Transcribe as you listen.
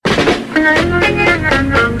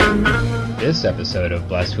This episode of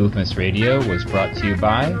Blasphemous Radio was brought to you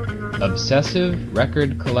by Obsessive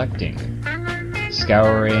Record Collecting,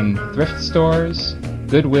 scouring thrift stores,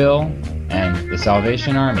 Goodwill, and the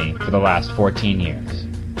Salvation Army for the last 14 years.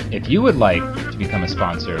 If you would like to become a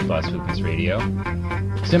sponsor of Blasphemous Radio,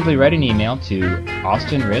 simply write an email to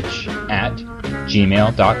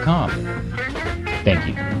austinrich@gmail.com. Thank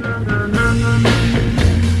you.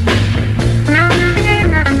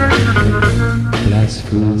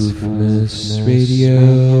 Blasphemous Radio.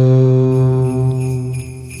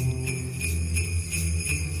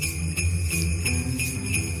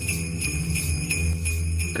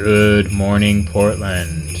 Good morning,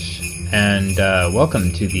 Portland, and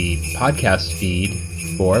welcome to the podcast feed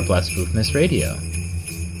for Blasphemous Radio,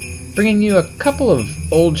 bringing you a couple of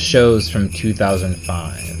old shows from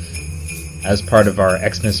 2005 as part of our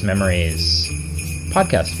Xmas Memories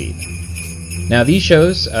podcast feed. Now, these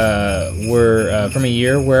shows were from a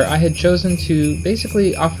year where I had chosen to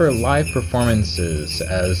basically offer live performances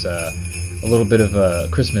as a little bit of a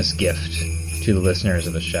Christmas gift to the listeners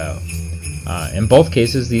of the show. In both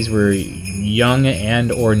cases, these were young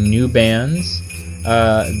and or new bands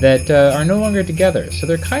that are no longer together. So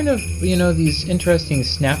they're kind of, these interesting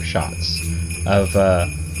snapshots of a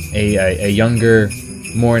younger,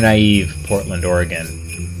 more naive Portland, Oregon,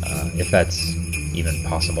 if that's even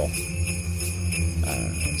possible.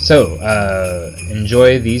 So,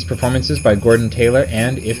 enjoy these performances by Gordon Taylor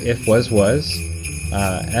and If Was,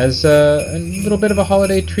 as a little bit of a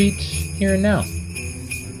holiday treat here and now.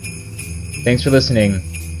 Thanks for listening,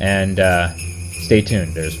 and stay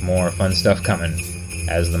tuned. There's more fun stuff coming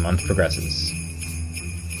as the month progresses.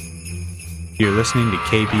 You're listening to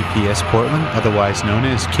KBPS Portland, otherwise known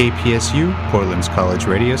as KPSU, Portland's college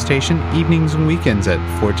radio station, evenings and weekends at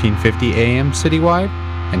 1450 AM citywide,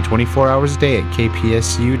 and 24 hours a day at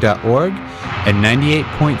kpsu.org, and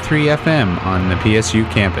 98.3 FM on the PSU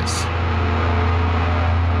campus.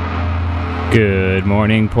 Good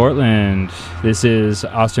morning, Portland. This is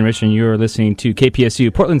Austin Rich, and you're listening to KPSU,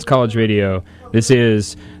 Portland's college radio. This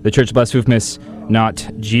is the Church of Blasphemous, Not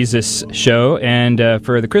Jesus show, and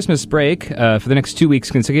for the Christmas break, for the next 2 weeks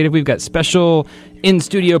consecutive, we've got special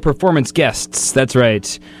in-studio performance guests. That's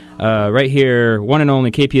right. Right here, one and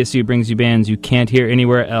only KPSU brings you bands you can't hear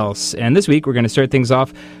anywhere else. And this week, we're going to start things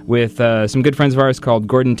off with some good friends of ours called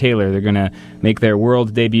Gordon Taylor. They're going to make their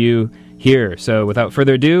world debut here. So without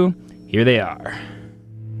further ado, here they are.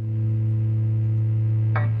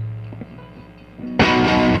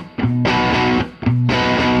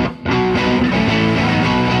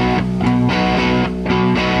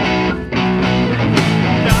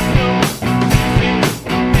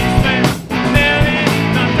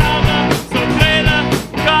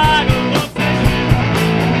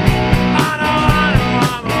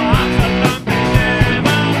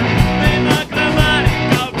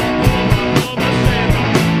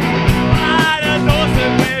 I don't know.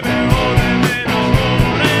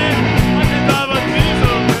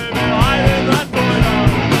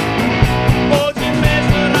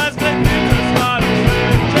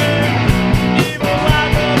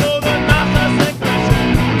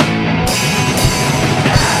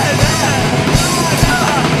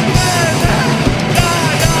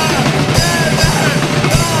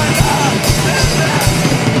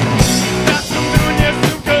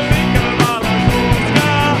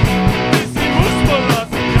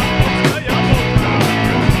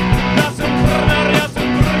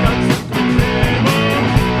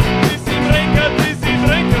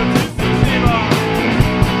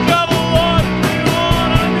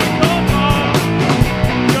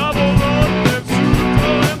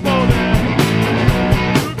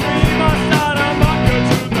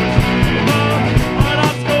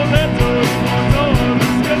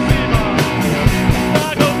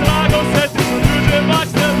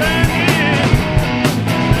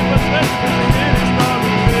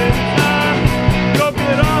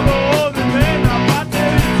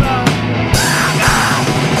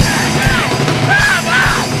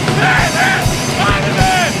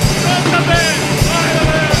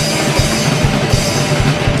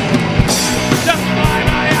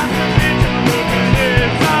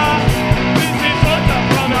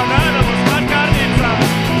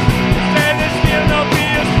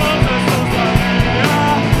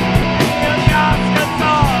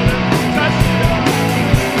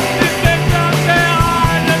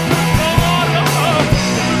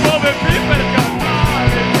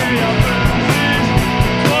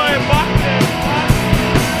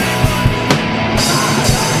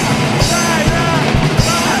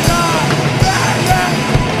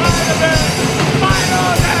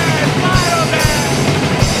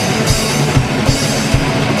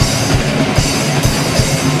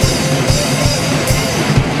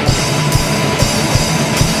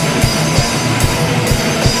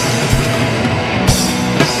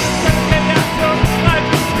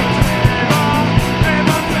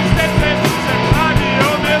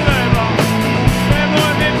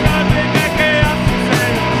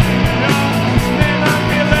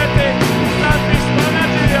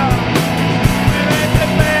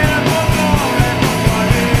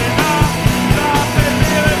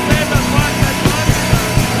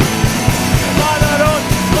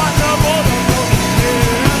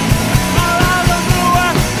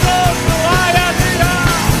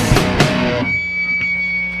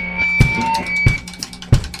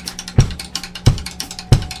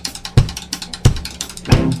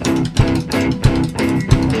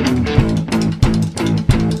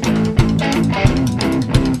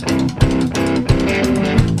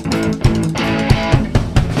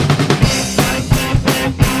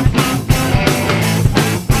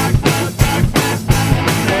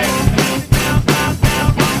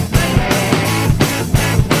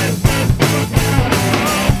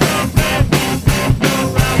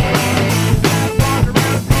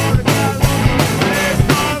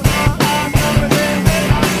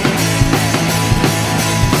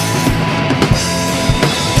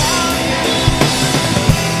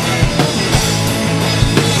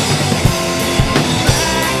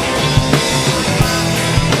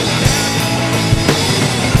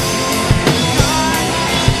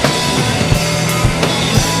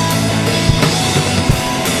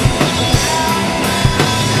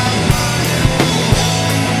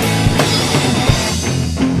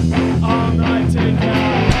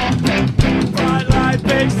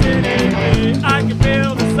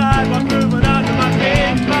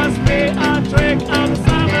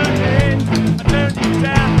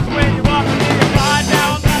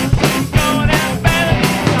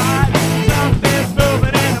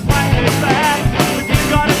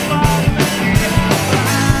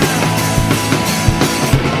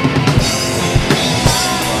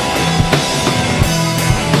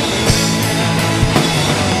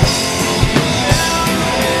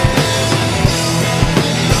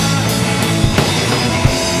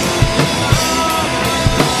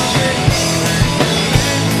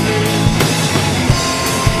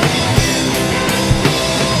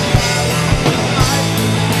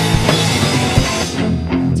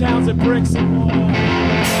 of bricks and mortar.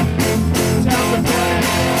 Towns are burning.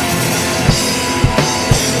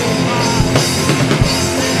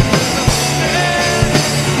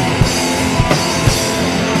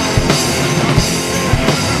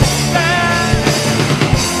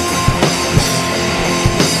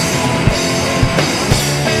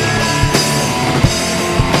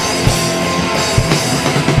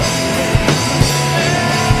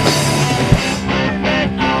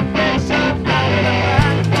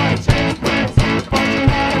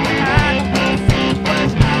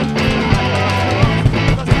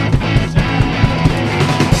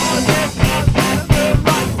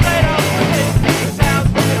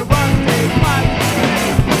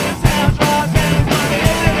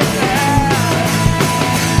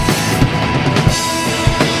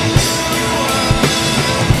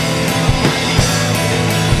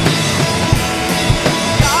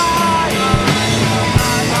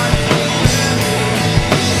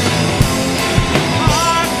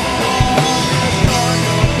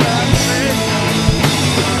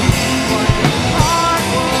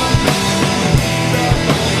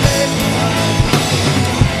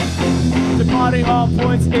 Departing all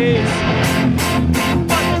points is. But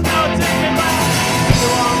there's no taking back. You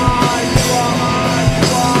are mine, you are mine, you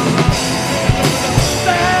are mine.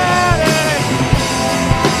 Static.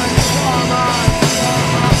 You are mine, you are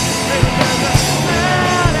mine. Maybe there's a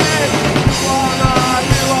static. You are mine,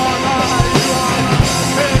 you are mine, you are mine.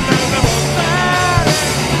 Maybe there's a static.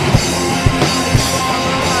 You are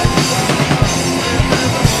mine, you are mine. Maybe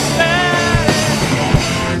there's a static.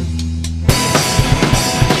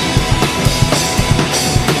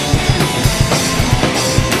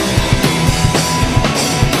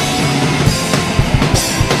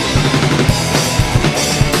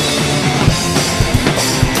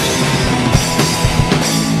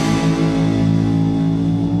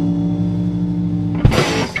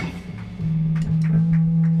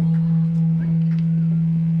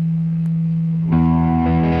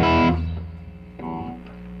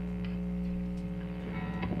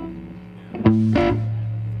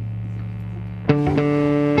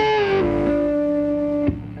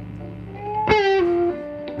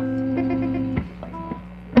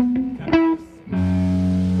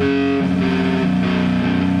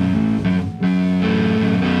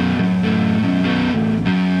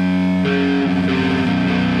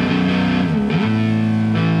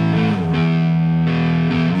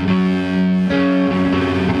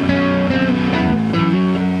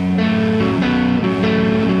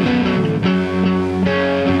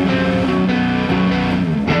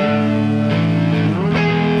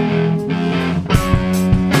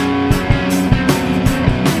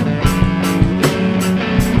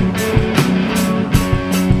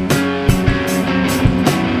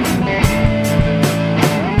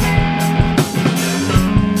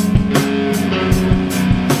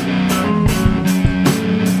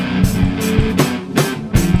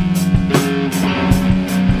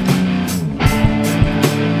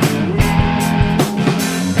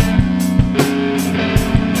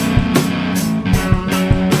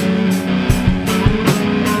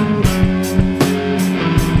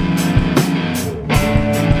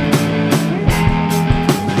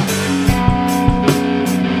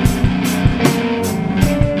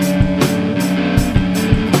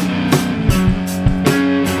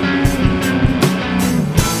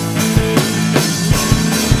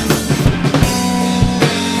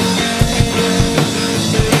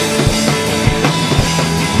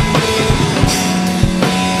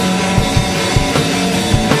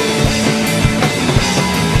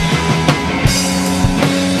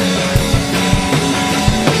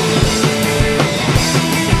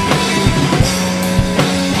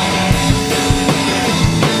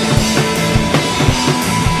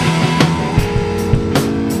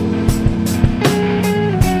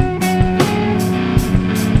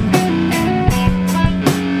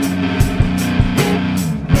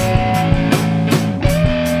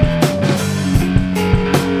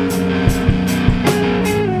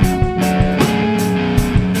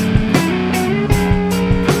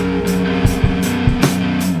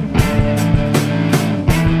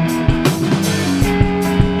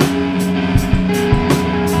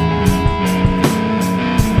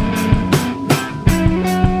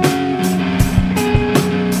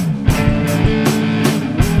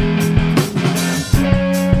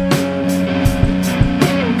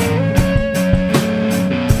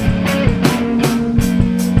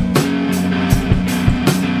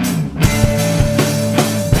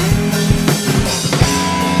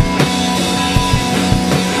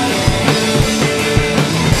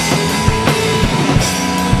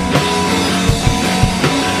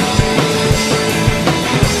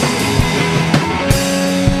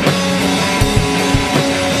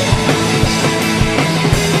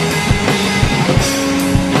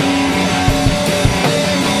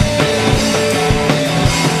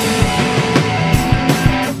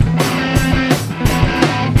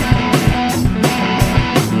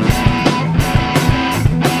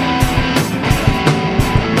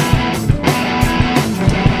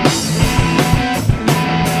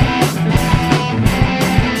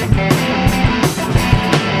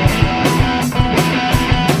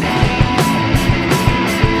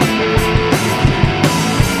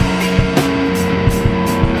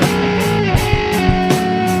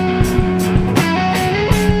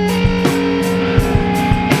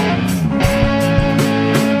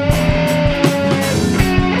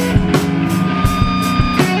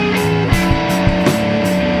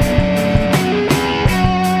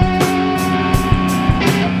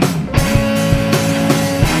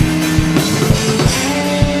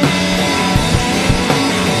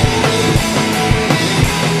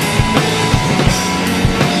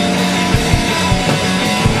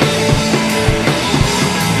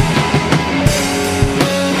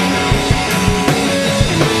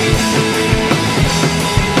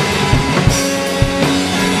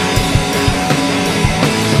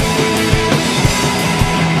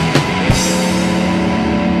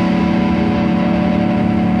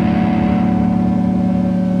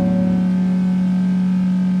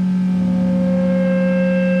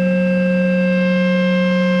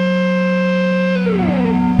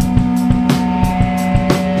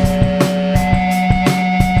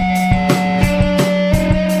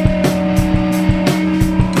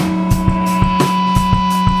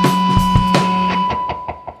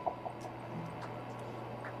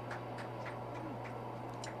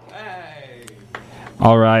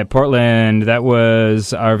 All right, Portland, that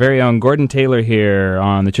was our very own Gordon Taylor here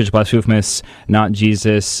on the Church of Blasphemous, Not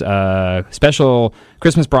Jesus special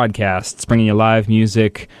Christmas broadcasts, bringing you live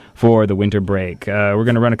music for the winter break. We're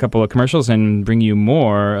going to run a couple of commercials and bring you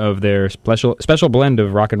more of their special blend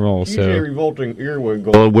of rock and roll. DJ Revolting Earwig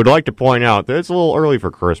would like to point out that it's a little early for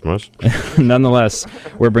Christmas. Nonetheless,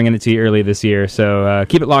 we're bringing it to you early this year, so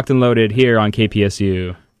keep it locked and loaded here on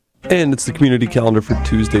KPSU. And it's the community calendar for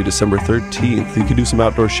Tuesday, December 13th. You can do some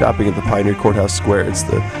outdoor shopping at the Pioneer Courthouse Square.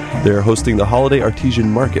 They're hosting the Holiday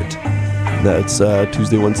Artesian Market. That's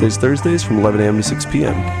Tuesday, Wednesdays, Thursdays from 11 a.m. to 6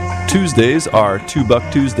 p.m. Tuesdays are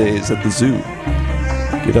 $2 Tuesdays at the zoo.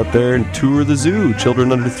 Get up there and tour the zoo.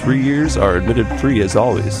 Children under 3 years are admitted free as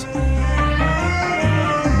always.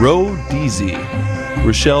 Rodeezy.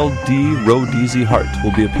 Rochelle D. Rodeezy Hart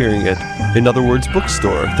will be appearing at In Other Words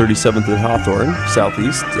Bookstore, 37th and Hawthorne,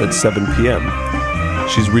 Southeast, at 7 p.m.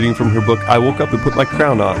 She's reading from her book, I Woke Up and Put My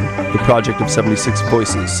Crown On, The Project of 76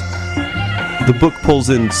 Voices. The book pulls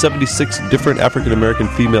in 76 different African-American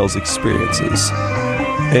females' experiences.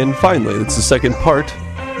 And finally, it's the second part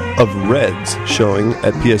of Reds showing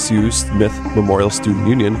at PSU Smith Memorial Student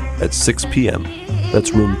Union at 6 p.m.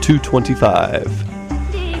 That's room 225.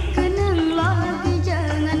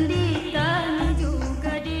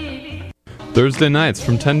 Thursday nights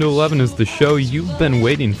from 10 to 11 is the show you've been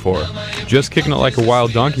waiting for. Just Kicking It Like a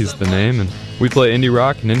Wild Donkey is the name, and we play indie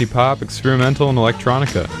rock and indie pop, experimental and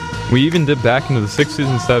electronica. We even dip back into the 60s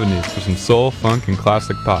and 70s for some soul, funk, and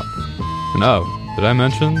classic pop. And oh, did I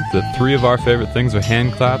mention that 3 of our favorite things are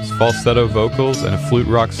hand claps, falsetto vocals, and a flute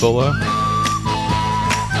rock solo?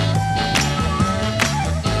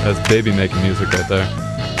 That's baby making music right there.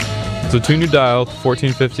 So tune your dial to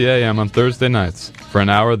 1450 AM on Thursday nights for an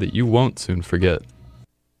hour that you won't soon forget.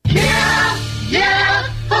 Yeah, yeah,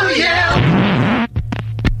 oh yeah.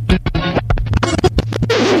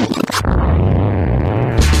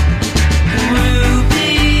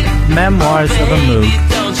 Memoirs of a Mook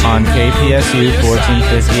on KPSU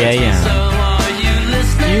 1450 AM.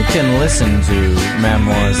 You can listen to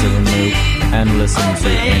Memoirs of a Mook and listen to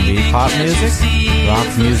indie pop music,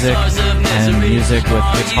 rock music, and music with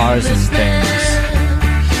guitars and things.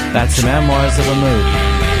 That's the Memoirs of a Mook,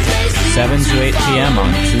 7 to 8 p.m.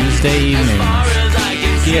 on Tuesday evenings,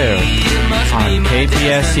 here on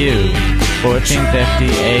KPSU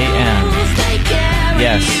 1450 AM.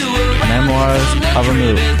 Yes, Memoirs of a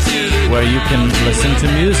Mook, where you can listen to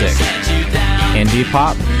music, indie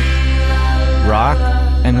pop, rock,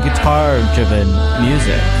 and guitar-driven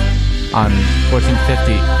music on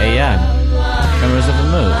 1450 AM. Memoirs of a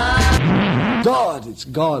Mook. God, it's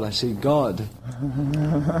God, I say God.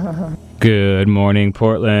 Good morning,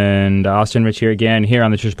 Portland. Austin Rich here again, here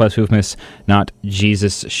on the Church Blasphemous, Not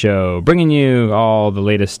Jesus show, bringing you all the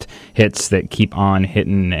latest hits that keep on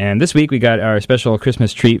hitting. And this week we got our special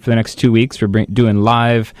Christmas treat for the next 2 weeks. We're doing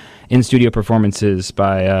live in-studio performances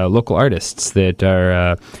by local artists that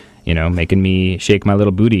are, making me shake my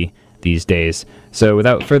little booty these days. So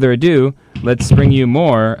without further ado, let's bring you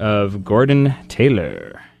more of Gordon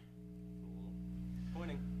Taylor.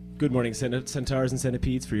 Good morning, centaurs and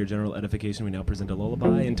centipedes. For your general edification, we now present a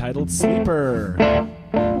lullaby entitled Sleeper.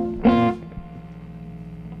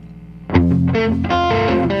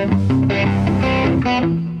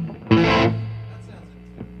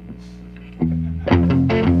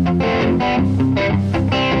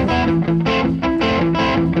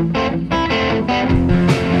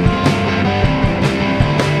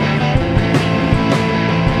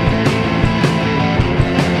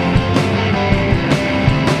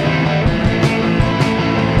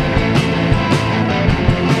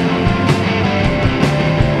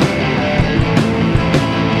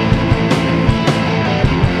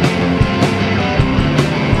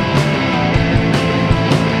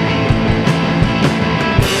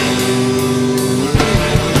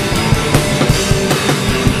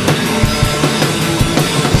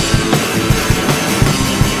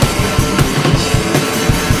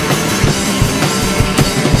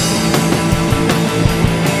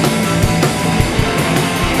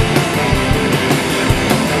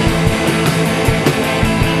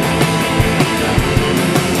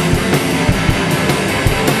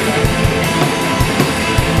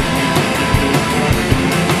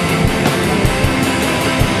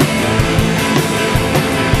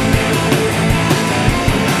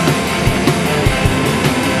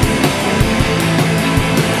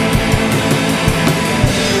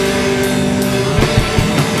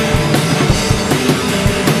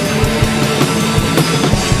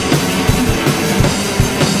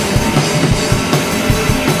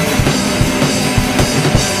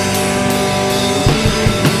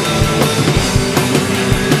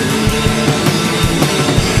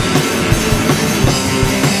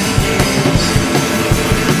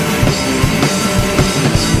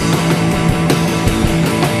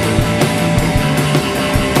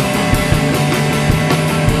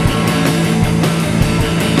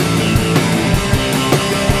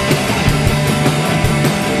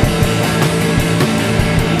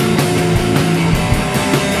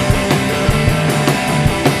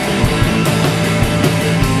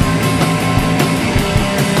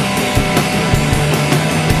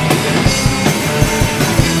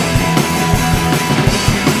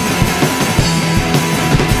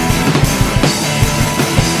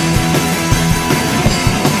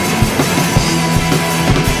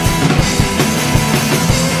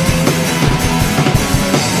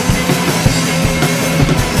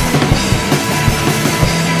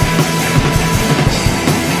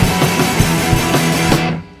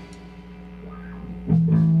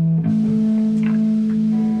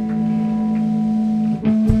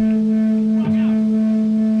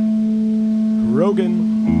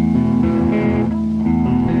 Grogan.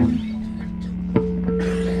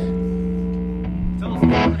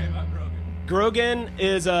 Grogan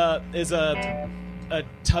is a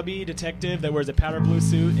tubby detective that wears a powder blue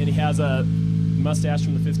suit, and he has a mustache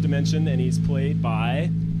from the Fifth Dimension, and he's played by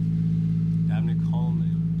Dabney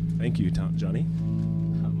Coleman. Thank you, Johnny.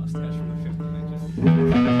 A mustache from the Fifth Dimension.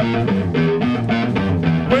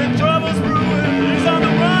 When trouble's brewing, he's on the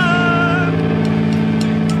run.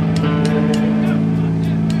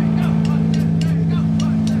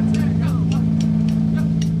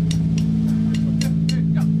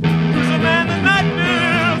 He's a man that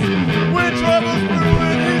nightmares. When trouble's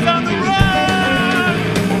brewing, he's on the run.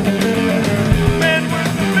 Man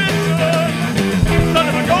with the picture, son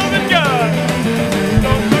of a golden gun.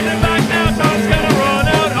 Don't turn it back now, time's gonna run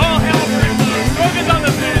out. All hell breaks loose. Grogan's on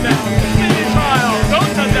the scene now. City trial,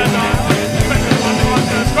 don't touch that dial. Especially when you want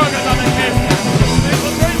this. Grogan's on the case now.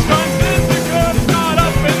 People race guns in the curb, not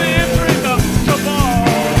up in the entry, the cabal.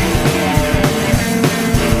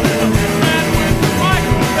 Man with the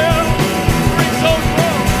microphone, brings those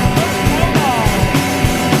worlds to the wall.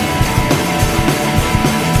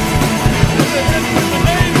 The hits with the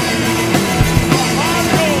lazy, the hard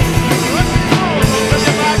road, the road. Don't turn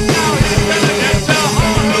your back now, he's gonna get you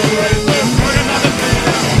hard. Race loose, Grogan's on the scene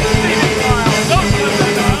now. City trial, don't touch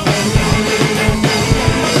that dial.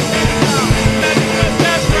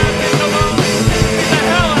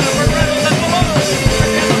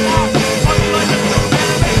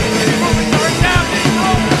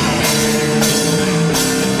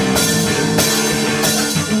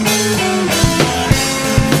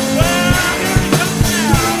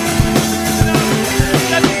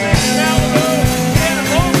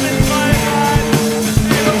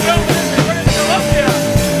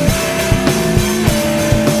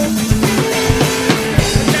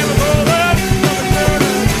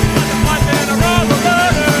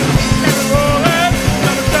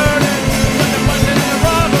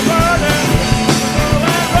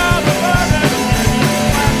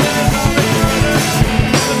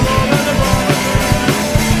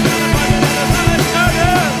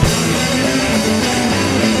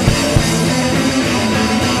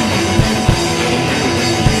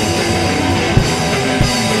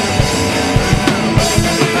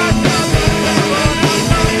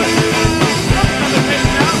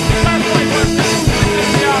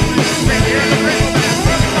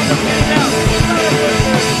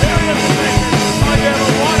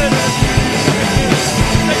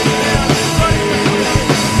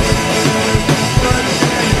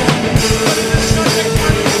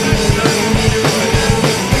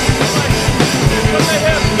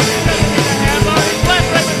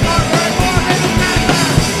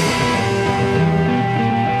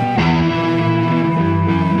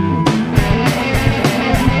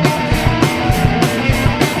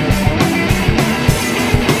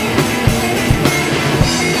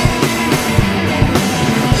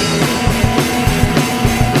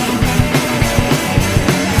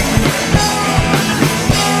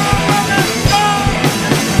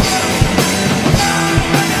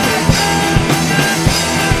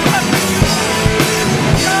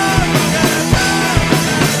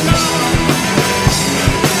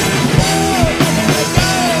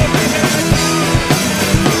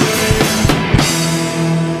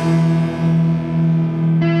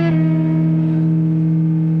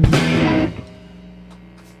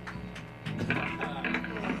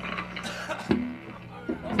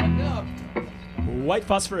 White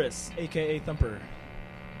Phosphorus, aka Thumper.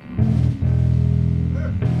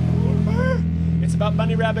 It's about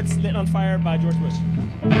bunny rabbits lit on fire by George Bush.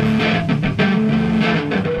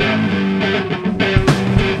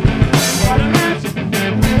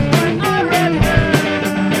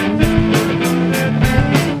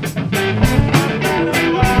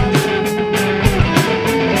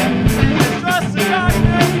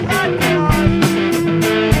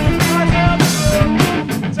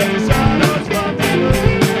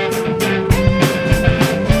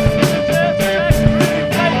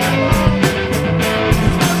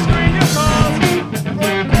 Screen your calls,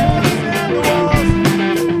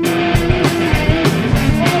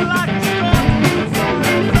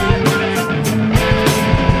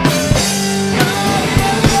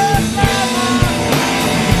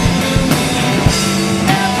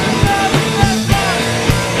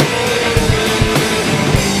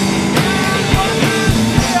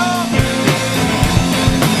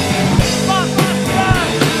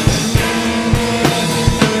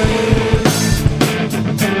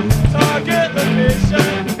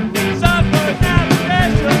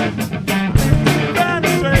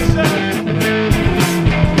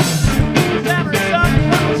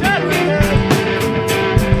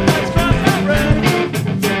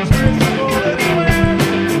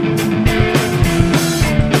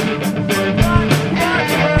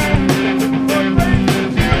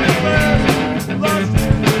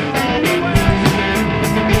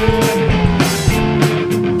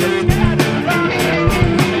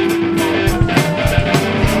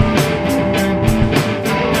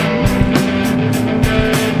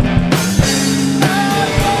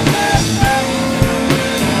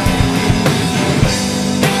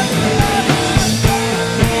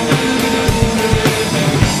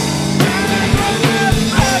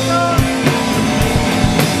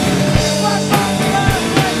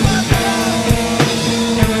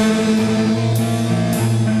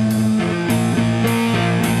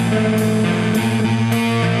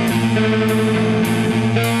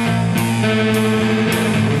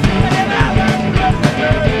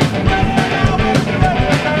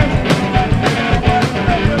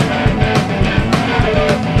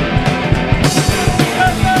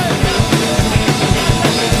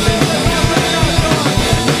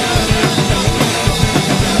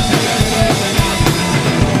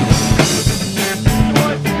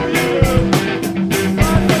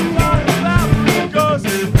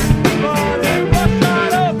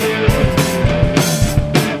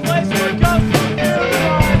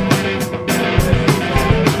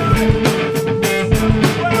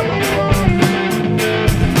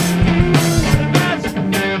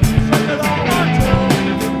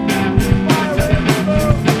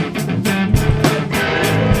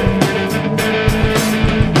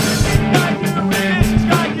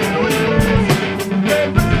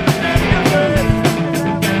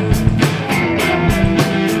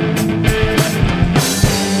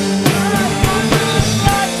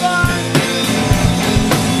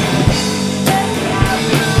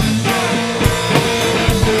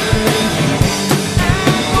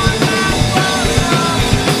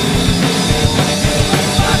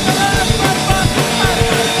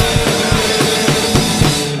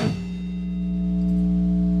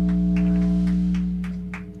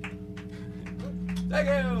 Thank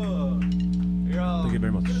you. Thank you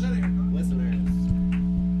very much.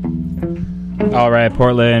 All right,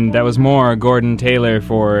 Portland. That was more Gordon Taylor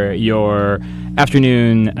for your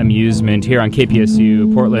afternoon amusement here on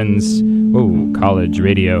KPSU, Portland's college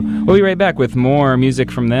radio. We'll be right back with more music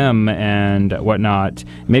from them and whatnot.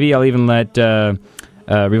 Maybe I'll even let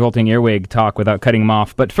Revolting Earwig talk without cutting him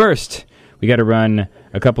off. But first, we got to run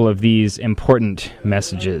a couple of these important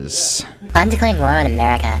messages. I'm declaring war on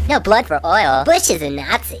America. No blood for oil. Bush is a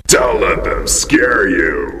Nazi. Don't let them scare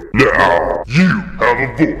you. Now, you have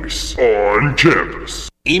a voice on campus.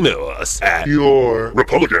 Email us at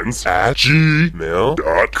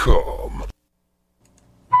yourrepublicans@gmail.com.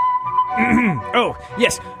 Oh,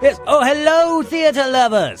 yes. Oh, hello, theater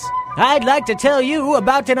lovers. I'd like to tell you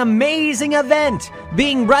about an amazing event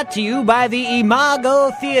being brought to you by the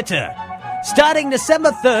Imago Theater. Starting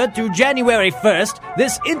December 3rd through January 1st,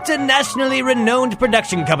 this internationally renowned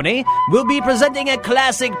production company will be presenting a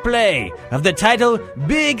classic play of the title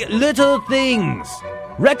Big Little Things.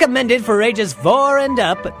 Recommended for ages 4 and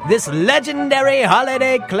up, this legendary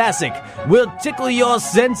holiday classic will tickle your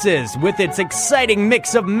senses with its exciting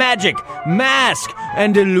mix of magic, mask,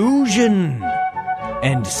 and illusion.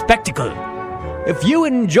 And spectacle. If you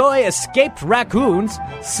enjoy escaped raccoons,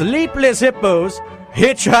 sleepless hippos,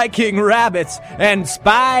 hitchhiking rabbits, and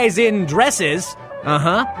spies in dresses,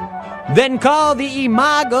 then call the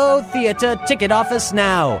Imago Theater ticket office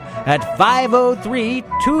now at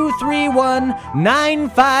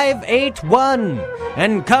 503-231-9581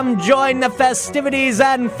 and come join the festivities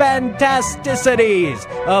and fantasticities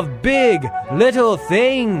of Big Little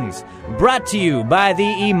Things, brought to you by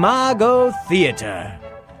the Imago Theater.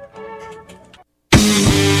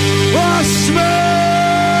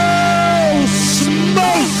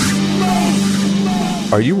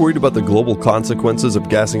 Are you worried about the global consequences of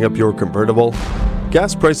gassing up your convertible?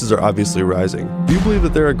 Gas prices are obviously rising. Do you believe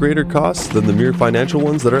that there are greater costs than the mere financial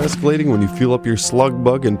ones that are escalating when you fuel up your slug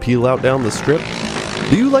bug and peel out down the strip?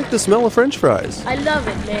 Do you like the smell of French fries? I love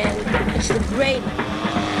it, man. It's the great.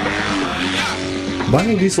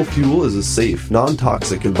 Biodiesel fuel is a safe,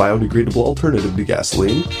 non-toxic, and biodegradable alternative to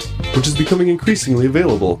gasoline, which is becoming increasingly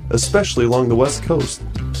available, especially along the West Coast.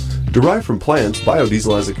 Derived from plants,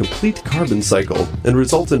 biodiesel has a complete carbon cycle and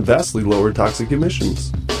results in vastly lower toxic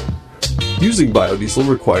emissions. Using biodiesel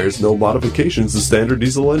requires no modifications to standard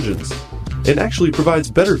diesel engines, and actually provides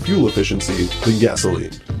better fuel efficiency than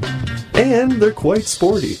gasoline. And they're quite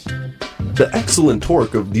sporty. The excellent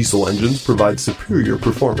torque of diesel engines provides superior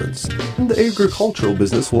performance, and the agricultural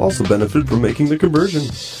business will also benefit from making the conversion,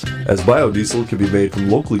 as biodiesel can be made from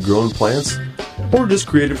locally grown plants or just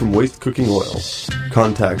created from waste cooking oil.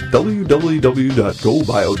 Contact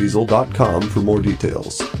www.gobiodiesel.com for more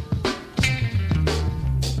details.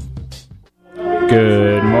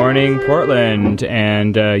 Good morning, Portland,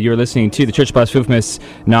 and you're listening to the Church Blasphemous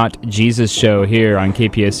Not Jesus show here on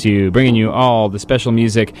KPSU, bringing you all the special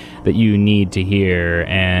music that you need to hear.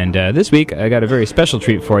 And this week, I got a very special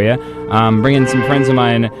treat for you. I'm bringing some friends of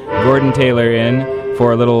mine, Gordon Taylor, in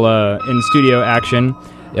for a little in-studio action.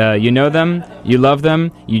 You know them, you love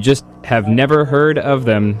them, you just have never heard of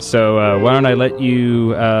them. So why don't I let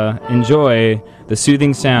you enjoy the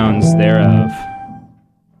soothing sounds thereof.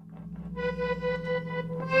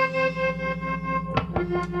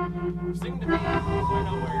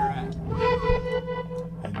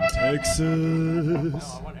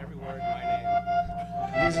 Texas.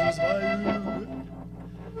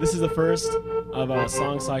 This is the first of a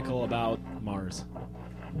song cycle about Mars.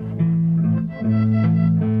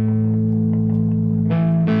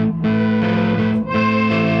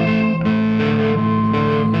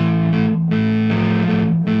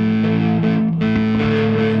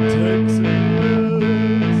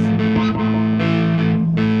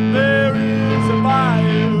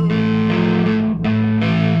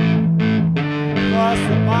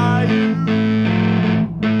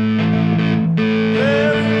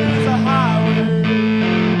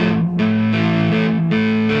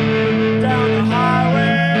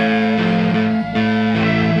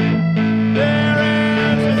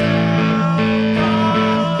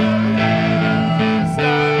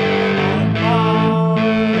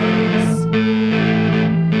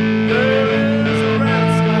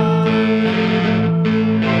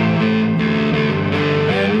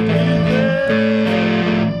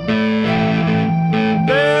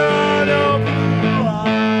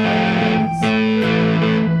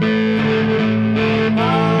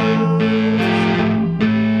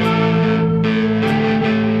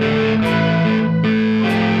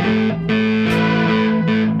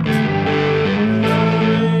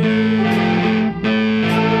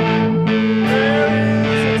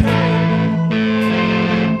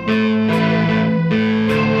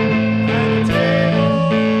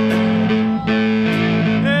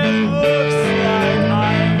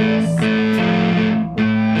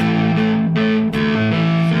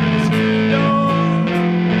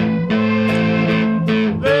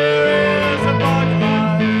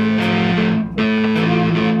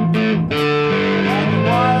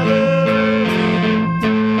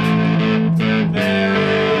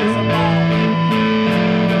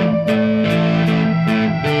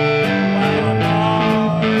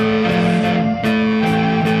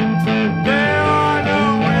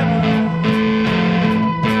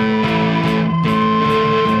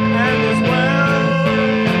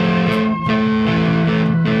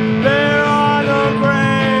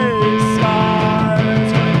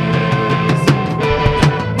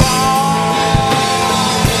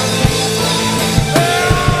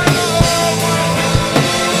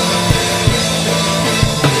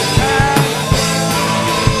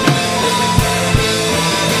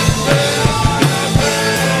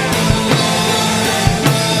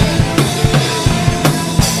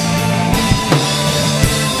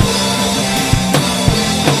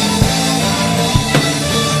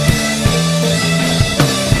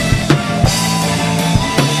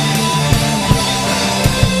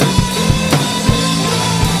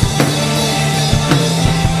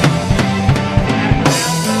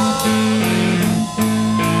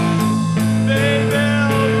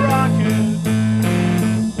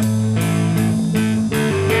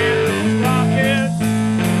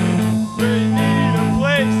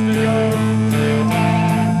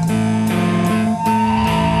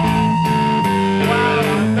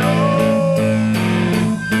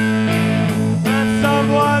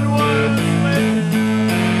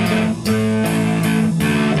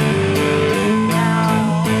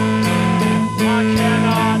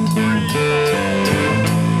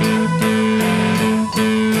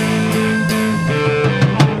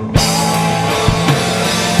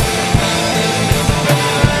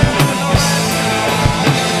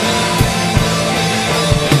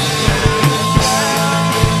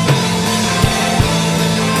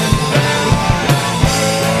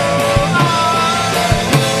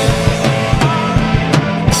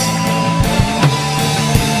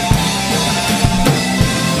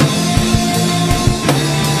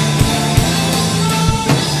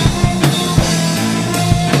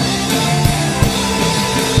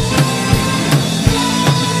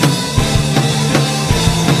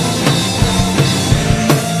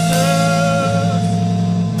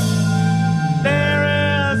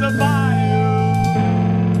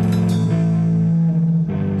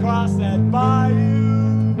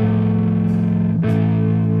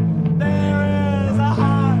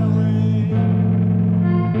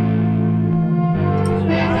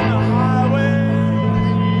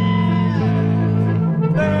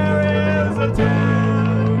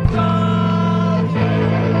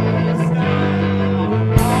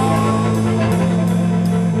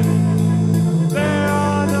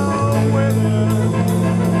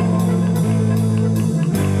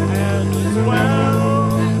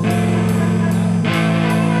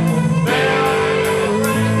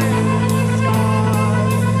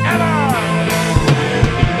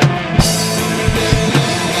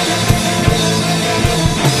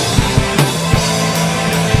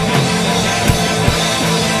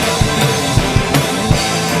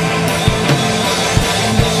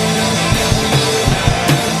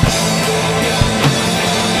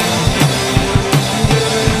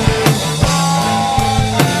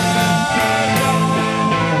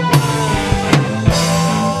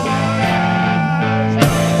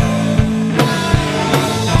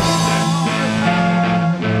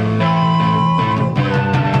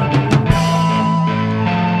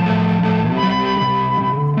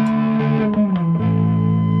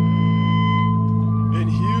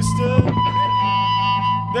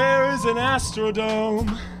 an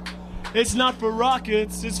Astrodome. It's not for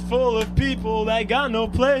rockets, it's full of people that got no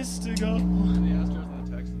place to go. The Astros and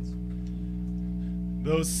the Texans.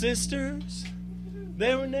 Those sisters,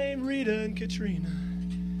 they were named Rita and Katrina.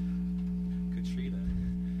 Katrina.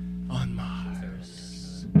 On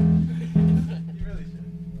Mars.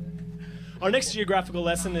 Our next geographical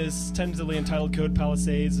lesson is tentatively entitled Code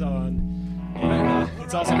Palisades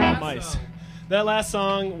it's also about mice. That last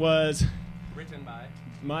song was Written by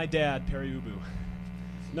my dad, Perry Ubu.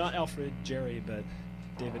 Not Alfred Jerry, but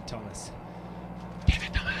David Thomas.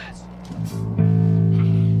 David Thomas!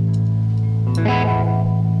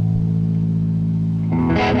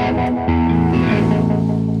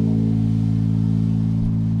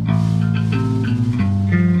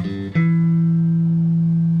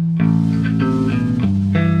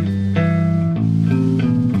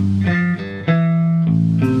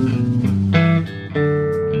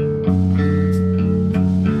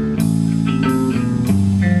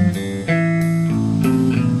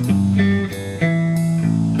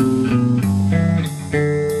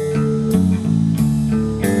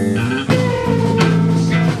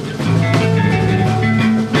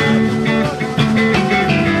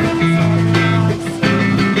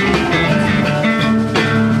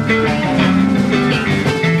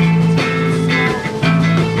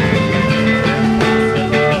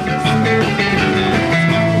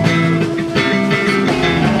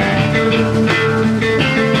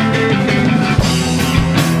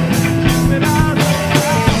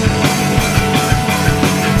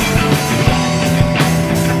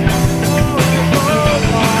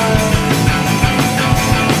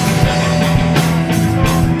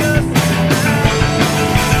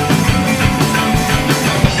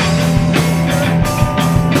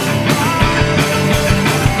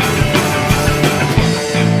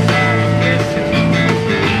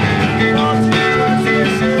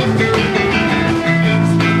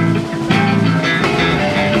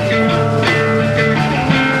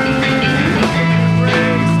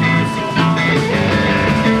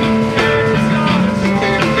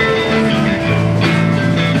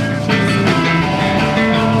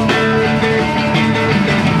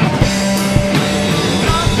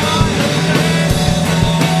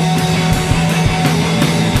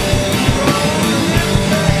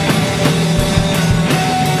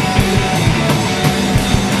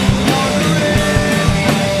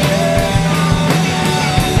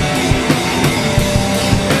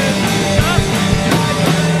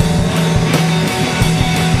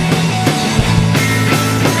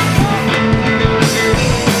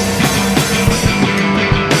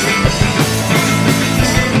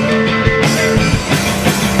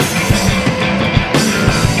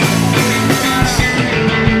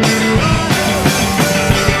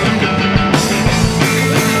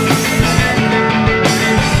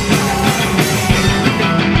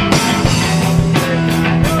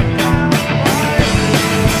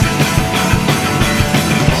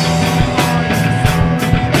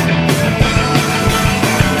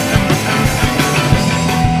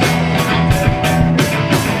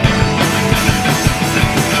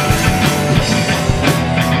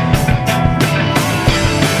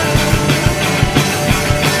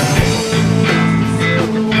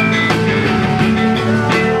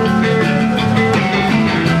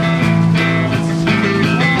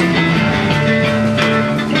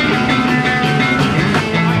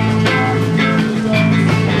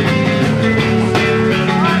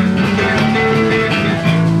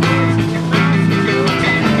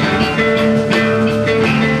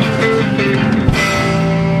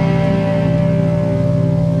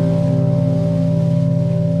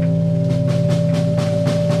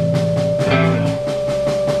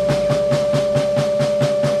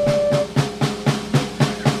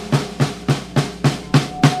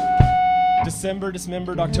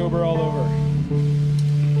 Dismembered October all over.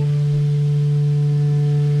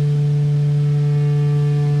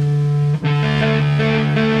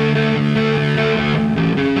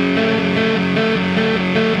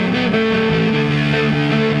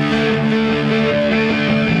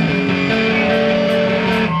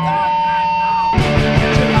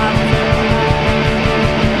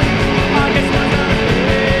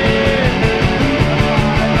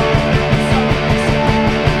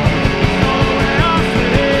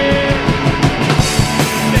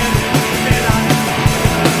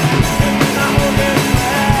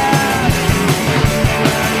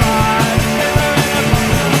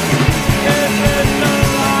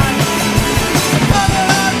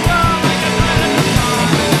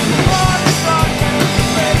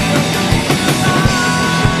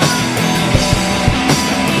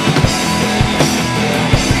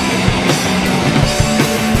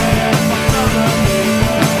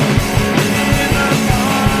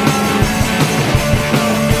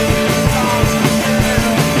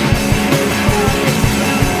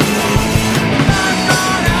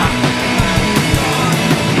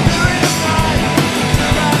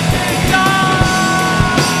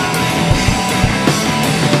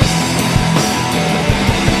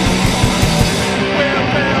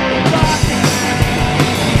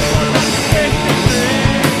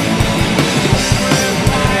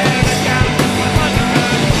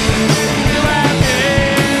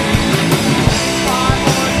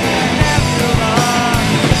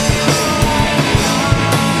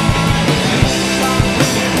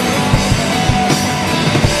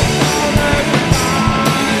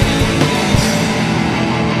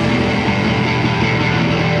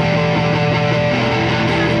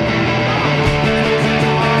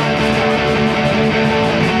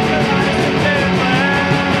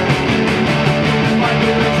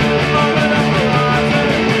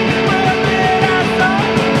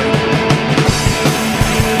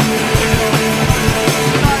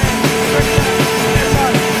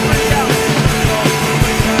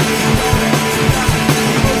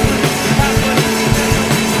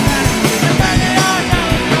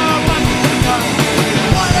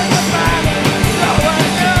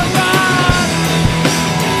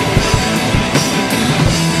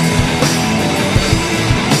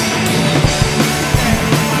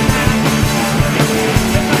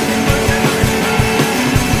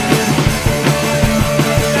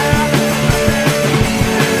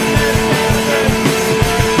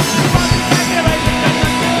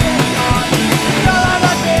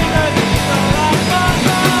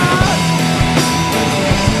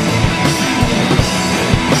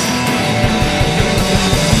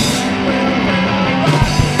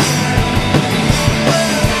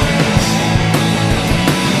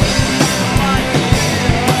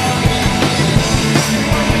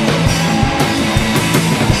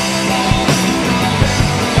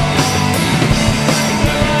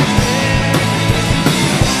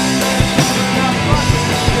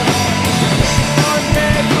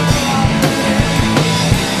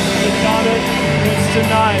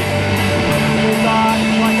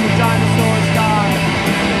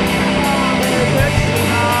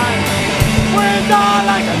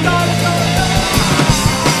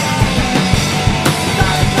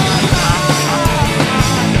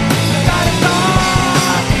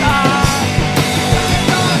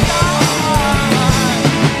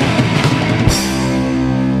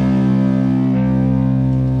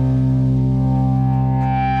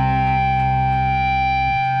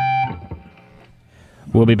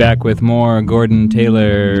 We'll be back with more Gordon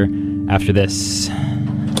Taylor after this.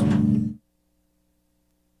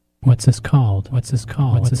 What's this called? What's this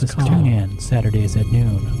called? What's this called? Tune in Saturdays at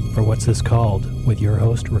noon for What's This Called with your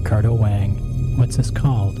host Ricardo Wang. What's this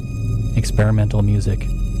called? Experimental music.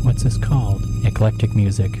 What's this called? Eclectic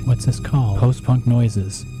music. What's this called? Post-punk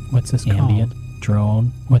noises. What's this called? Ambient.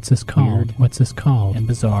 Drone. What's this called? Weird. What's this called? And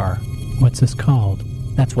bizarre. What's this called?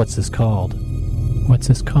 That's what's this called. What's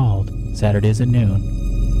this called? Saturdays at noon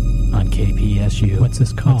on KPSU. What's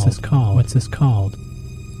this called? What's this called? What's this called?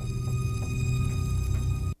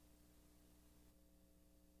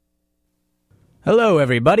 Hello,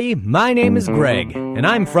 everybody. My name is Greg, and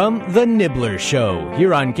I'm from The Nibbler Show,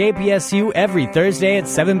 here on KPSU every Thursday at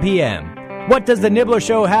 7 p.m. What does The Nibbler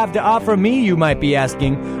Show have to offer me, you might be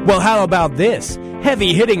asking? Well, how about this?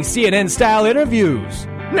 Heavy-hitting CNN-style interviews.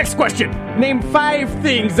 Next question. Name 5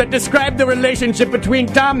 things that describe the relationship between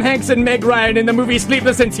Tom Hanks and Meg Ryan in the movie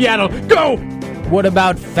Sleepless in Seattle. Go! What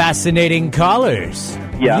about fascinating callers?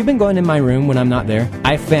 Yeah. Have you been going in my room when I'm not there?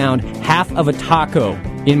 I found half of a taco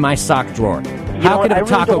in my sock drawer. How could a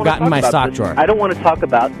taco got in my sock drawer? I don't want to talk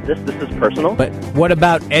about this. This is personal. But what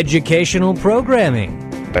about educational programming?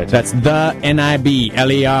 That's the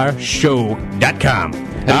NIBLER show.com.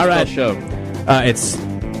 All right. Show. It's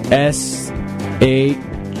S-H-O-W.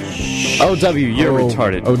 You're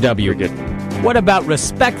retarded. O-W. You're good. What about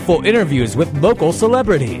respectful interviews with local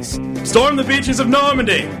celebrities? Storm the beaches of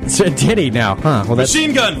Normandy. Did he now? Huh. Well, that's...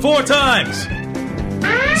 Machine gun 4 times.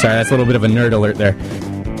 Sorry, that's a little bit of a nerd alert there.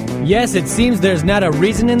 Yes, it seems there's not a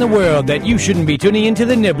reason in the world that you shouldn't be tuning into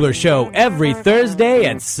The Nibbler Show every Thursday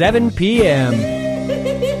at 7 p.m.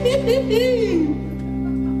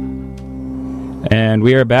 And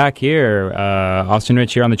we are back here. Austin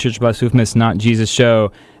Rich here on the Church of Blasphemous Not Jesus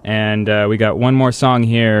show. And we got one more song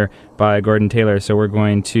here by Gordon Taylor, so we're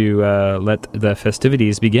going to let the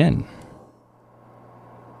festivities begin.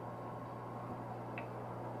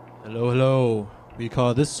 Hello, hello. We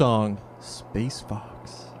call this song Space Fox.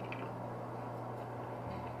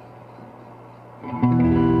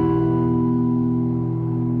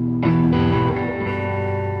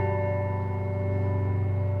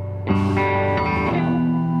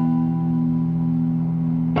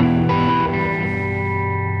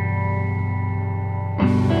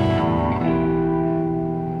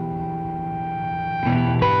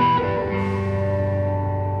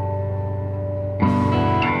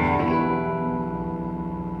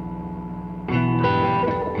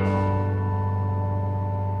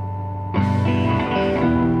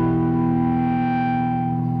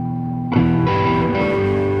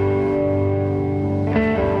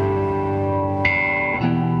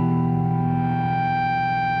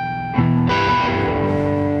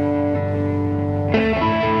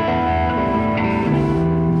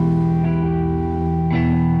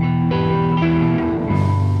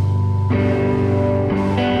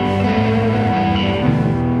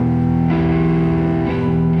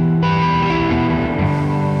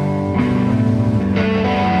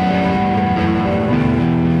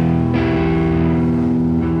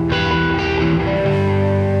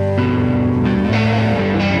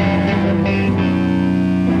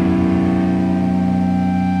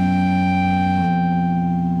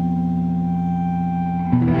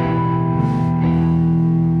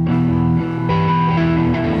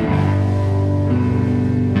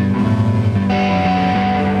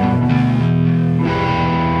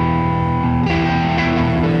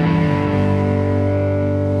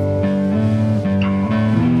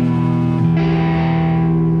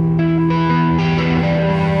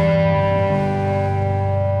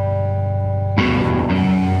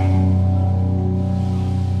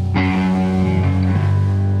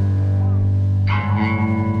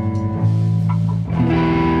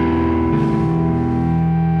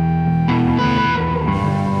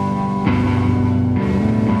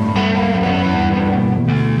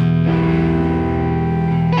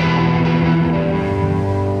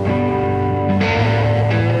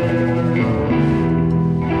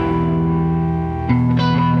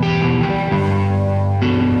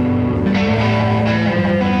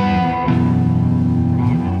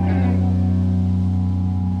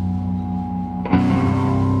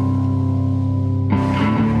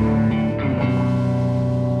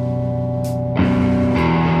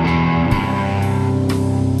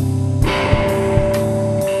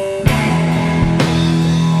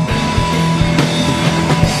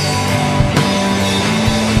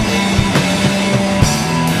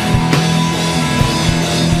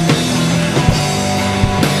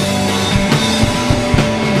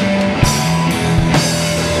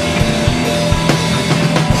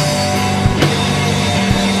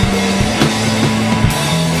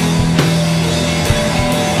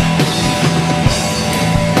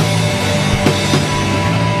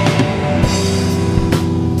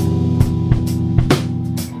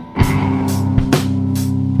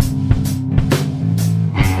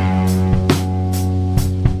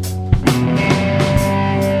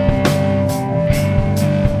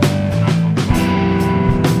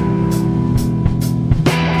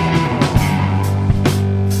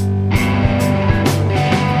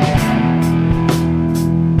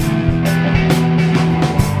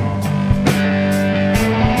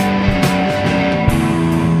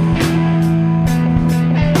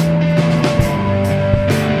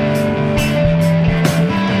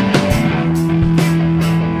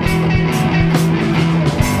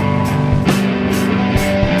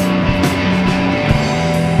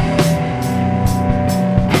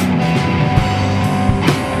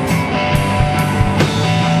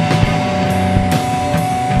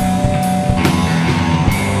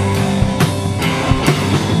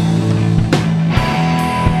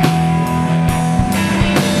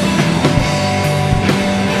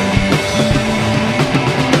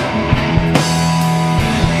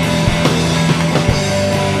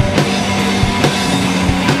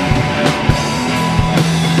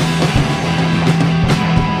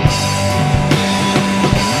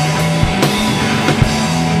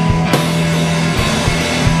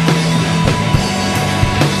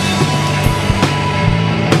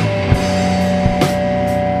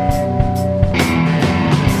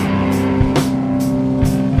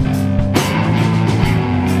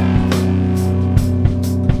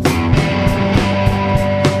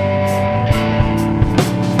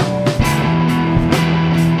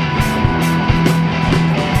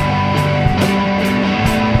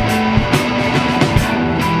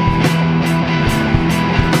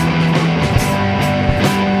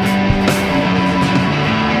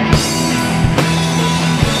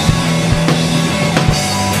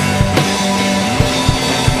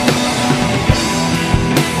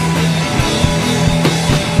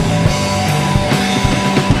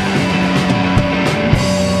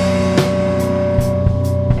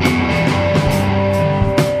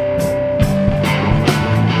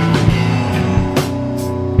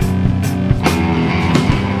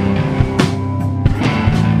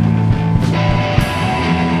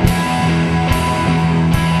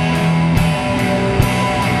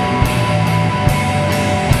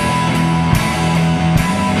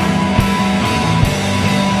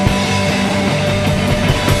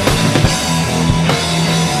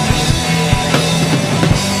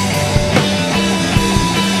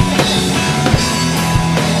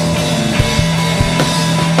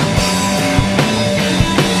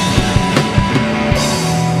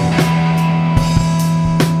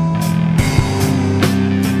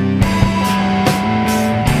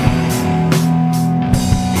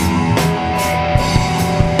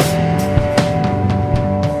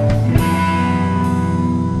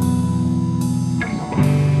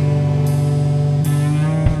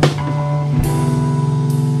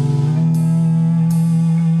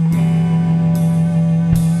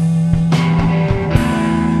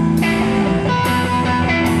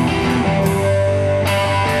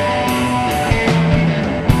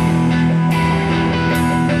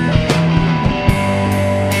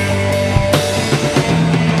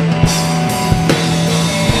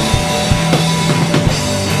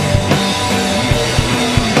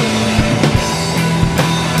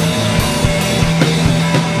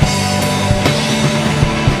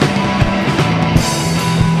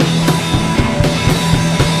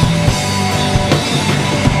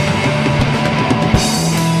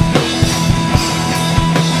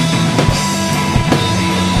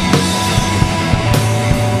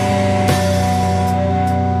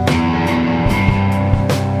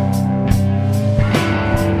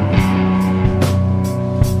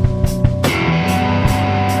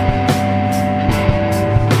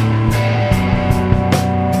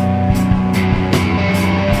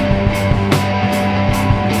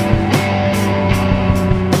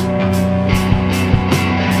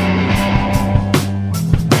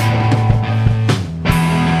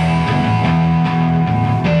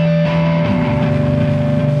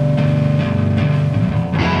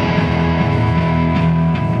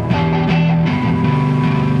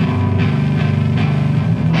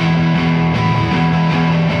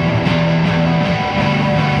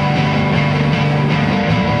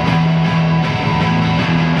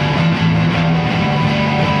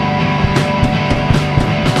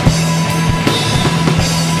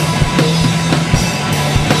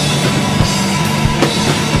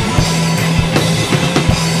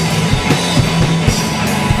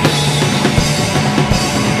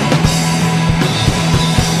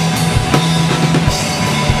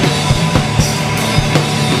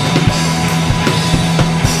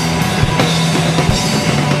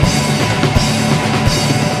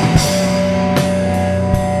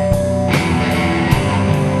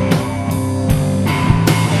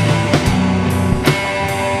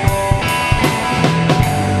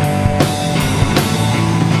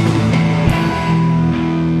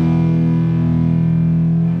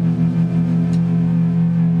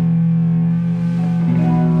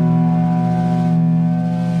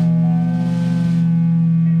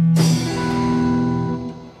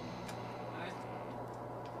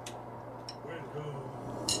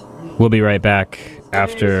 We'll be right back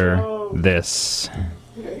after this.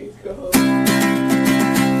 2,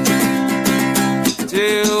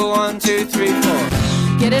 1, 2, 3, 4.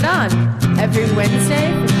 Get it on every Wednesday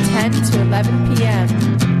from 10 to 11 p.m.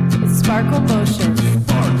 with Sparkle Motion.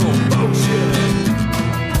 Sparkle Motion.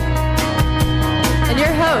 And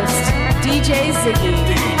your host, DJ Ziggy.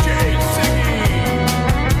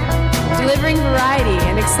 Delivering variety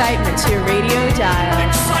and excitement to your radio dial.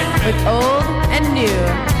 With old and new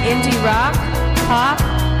indie rock, pop,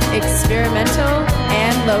 experimental,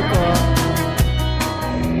 and local.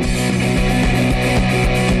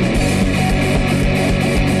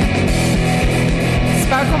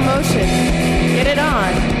 Sparkle Motion. Get it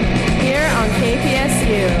on. Here on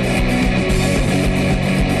KPSU.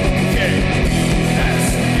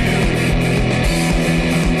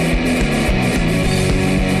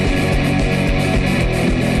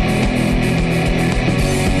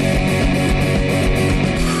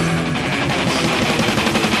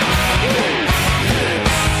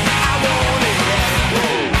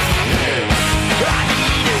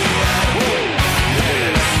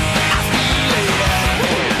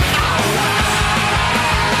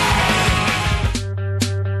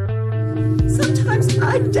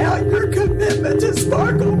 I doubt your commitment to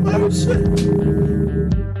Sparkle Motion.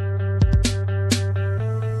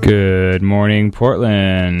 Good morning,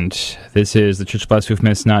 Portland. This is the Church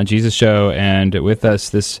Blasphemous Not Jesus Show, and with us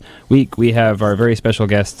this week we have our very special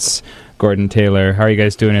guests, Gordon Taylor. How are you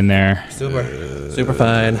guys doing in there? Super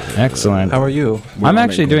fine. Excellent. How are you? I'm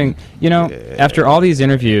actually doing, after all these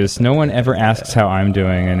interviews, no one ever asks how I'm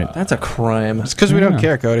doing, and that's a crime. It's because we don't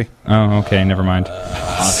care, Cody. Oh, okay, never mind.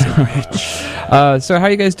 So how are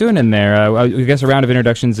you guys doing in there? I guess a round of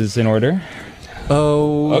introductions is in order.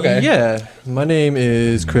 Oh, Okay. Yeah. My name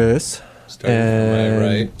is Chris. Starting from my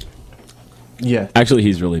right. Yeah. Actually,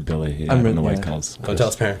 he's really Billy. Yeah, I'm in the yeah. White Calls. Don't tell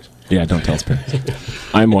his parents. Yeah, don't tell his parents.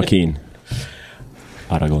 I'm Joaquin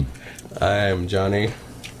Aragon. I'm Johnny.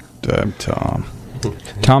 I'm Tom.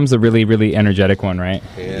 Tom's the really, really energetic one, right?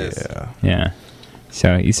 He is. Yeah.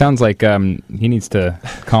 So he sounds like he needs to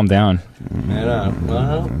calm down. I know.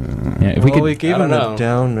 Well, Yeah, if we could, we gave I don't him know. a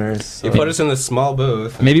downers. You put us in this small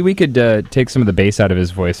booth. maybe we could take some of the bass out of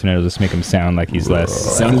his voice, and it'll just make him sound like he's less.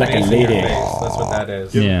 Sound like a Bass in your lady. face, that's what that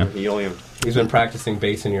is. Yeah. He's been practicing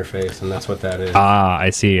bass in your face, and that's what that is. Ah,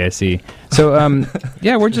 I see. So,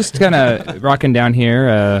 yeah, we're just kind of rocking down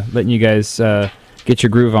here, letting you guys get your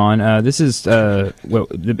groove on. This is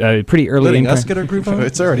pretty early. Letting us get our groove on?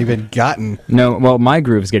 It's already been gotten. No, well, my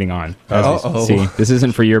groove's getting on. Uh-oh. See, this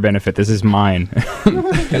isn't for your benefit. This is mine.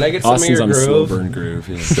 Can I get some Austin's of on your a slow groove? burn groove.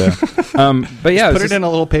 Yeah. So, but yeah, Put it in a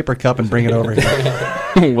little paper cup and bring it over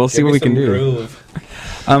here. we'll see Give what me we can some do. groove.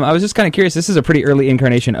 I was just kind of curious. This is a pretty early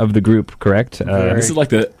incarnation of the group, correct? This is like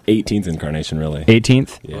the 18th incarnation, really.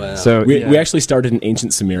 18th. Yeah. Wow. So We actually started in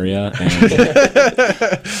ancient Sumeria.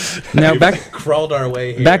 And now Crawled our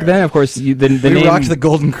way here. back then, of course, the We name rocked the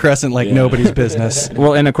Golden Crescent like Yeah. nobody's business.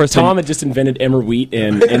 Well, and of course, Tom had just invented emmer wheat,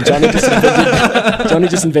 and Johnny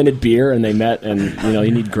just invented beer, and they met, and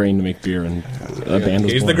you need grain to make beer, and a band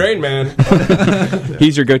was He's born. the grain man.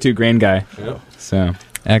 he's your go-to grain guy. Yep. So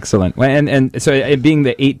excellent. Well, and so it being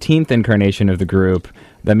the 18th incarnation of the group,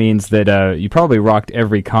 that means that you probably rocked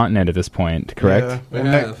every continent at this point, correct? Yeah. We And,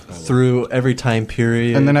 have. Through every time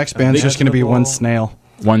period. and the next band's just going to be one snail.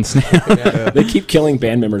 One snail. They keep killing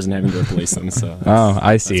band members and having to replace them. So Oh,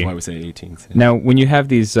 I see. That's why we say 18th. Now, when you have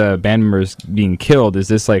these band members being killed, is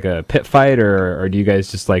this like a pit fight, or do you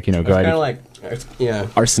guys just go It's out? kind of like, yeah.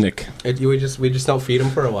 Arsenic. We just don't feed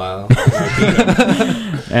them for a while. And we feed 'em.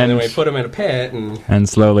 And then we put them in a pit, and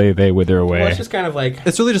slowly they wither away. well, it's just kind of like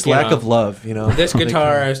It's really just you lack know, of love, This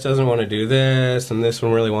guitarist doesn't want to do this, and this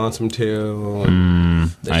one really wants him to. And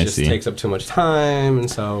this I just see. takes up too much time, and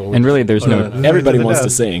so. we And really, there's put no- a- Everybody wants to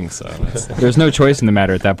sing, so There's no choice in the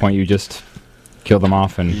matter at that point. You just kill them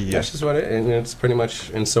off, and That's just what and it's pretty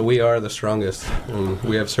much. And so we are the strongest. And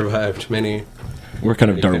we have survived many. we're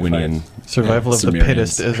kind of many good Darwinian. fights. Survival of the Sumerians.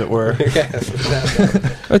 fittest, as it were. Yes,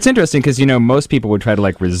 exactly. it's interesting because most people would try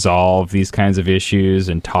to resolve these kinds of issues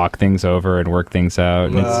and talk things over and work things out.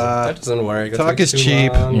 And that doesn't work. It talk takes is too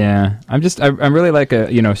cheep. long. yeah, I'm really like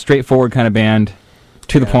a straightforward kind of band,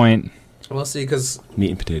 to the point. Well, see, because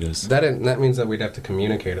Meat and potatoes. that means that we'd have to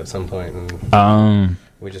communicate at some point, and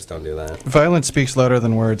we just don't do that. Violence speaks louder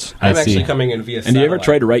than words. I'm actually coming in via And do you ever satellite.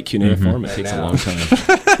 try to write cuneiform? It Right takes now. a long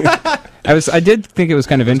time. I did think it was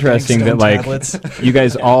kind of interesting that tablets. you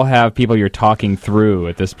guys all have people you're talking through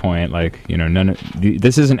at this point.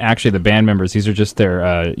 This isn't actually the band members; these are just their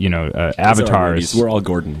avatars. We're all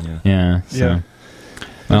Gordon. Yeah. Yeah. So. Yeah.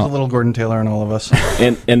 There's a little Gordon Taylor in all of us.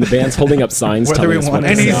 And the band's holding up signs Whether telling we us want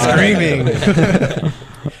what it to or sing.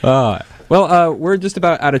 not. Well, we're just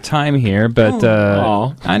about out of time here, but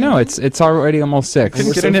I know it's already almost 6.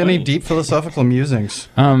 Couldn't get into any deep philosophical musings.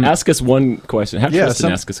 Ask us one question. Have Yeah,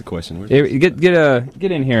 Tristan ask us a question.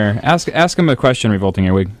 Get in here. Ask him a question, Revolting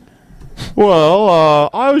Earwig. Well,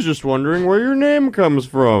 I was just wondering where your name comes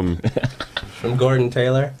from. From Gordon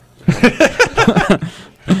Taylor.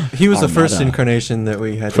 He was the first incarnation that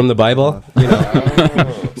we had. From the Bible? You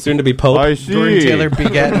know, soon to be Pope. I see. Gordon Taylor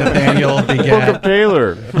begat Nathaniel begat. Book of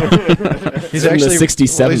Taylor. He's From the actually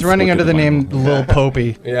 67th he's running book under of the the name Lil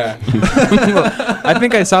Popey. Yeah. I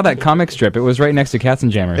think I saw that comic strip. It was right next to Cats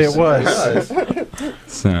and Jammers. It was.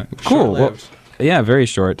 So, cool. Well, yeah, very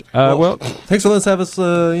short. Well, thanks for letting us have us,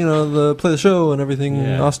 play the show and everything,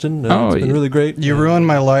 Austin. It's been really great. You ruined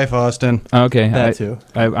my life, Austin. Okay, That too.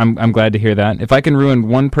 I'm glad to hear that. If I can ruin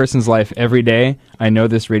one person's life every day, I know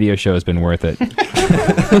this radio show has been worth it.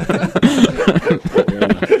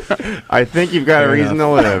 I think you've got a reason to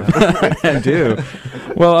live. I do.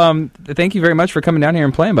 Well, thank you very much for coming down here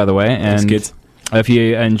and playing, by the way. And kids. If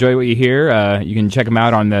you enjoy what you hear, you can check them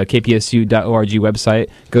out on the kpsu.org website.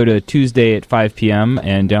 Go to Tuesday at 5 p.m.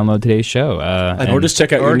 and download today's show. Or just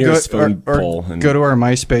check out your nearest phone or poll. Go to our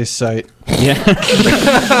MySpace site. Yeah.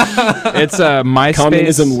 It's MySpace.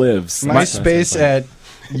 Communism lives. MySpace at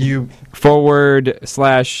you /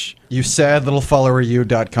 you sad little follower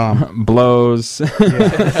you.com. blows.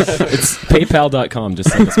 It's paypal.com.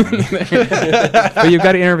 Just send us money. But you've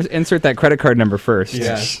got to insert that credit card number first.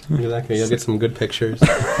 Yeah, exactly. You'll get some good pictures.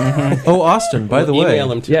 Oh, Austin, by the way. Email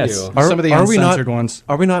them to Yes. you. Some of the uncensored ones.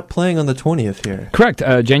 Are we not playing on the 20th here? Correct.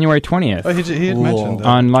 January 20th. Oh, he had mentioned that.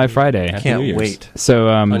 On Live Friday. Can't wait. So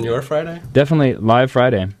On your Friday? definitely Live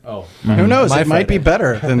Friday. Oh. Who knows? My It might be Friday.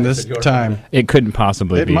 better than this time. It couldn't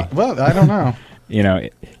possibly be. Well, I don't know. You know,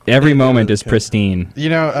 every moment is pristine. You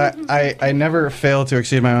know, I never fail to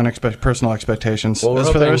exceed my own personal expectations. Well, As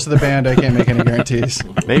for the rest of the band, I can't make any guarantees.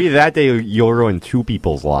 Maybe that day you'll ruin 2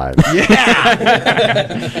 people's lives.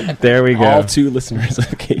 There we go. All 2 listeners of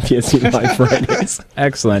KPSU Live Fridays.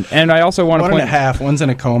 Excellent. And I also want to One point and a half. One's in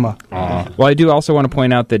a coma. Well, I do also want to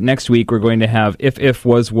point out that next week we're going to have If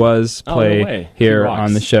Was play no way. here He rocks.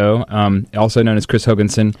 on the show, also known as Chris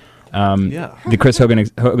Hoganson. The Chris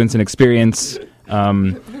Hoganson Experience.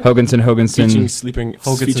 Hoganson featuring Hoganson's sleeping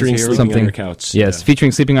something on your couch. Yes,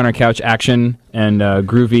 featuring sleeping on our couch action and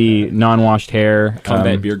groovy non-washed hair.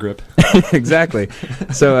 Combat beer grip. Exactly.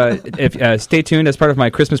 So if stay tuned as part of my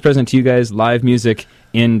Christmas present to you guys. Live music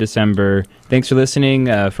in December. Thanks for listening.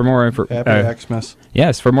 For more Happy Xmas.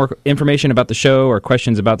 Yes, for more information about the show or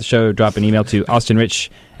questions about the show, drop an email to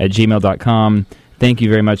austinrich@gmail.com. Thank you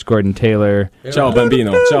very much, Gordon Taylor. Ciao,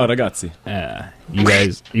 bambino. Ciao, ragazzi.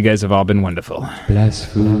 You guys have all been wonderful.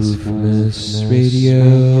 Blasphemous Radio.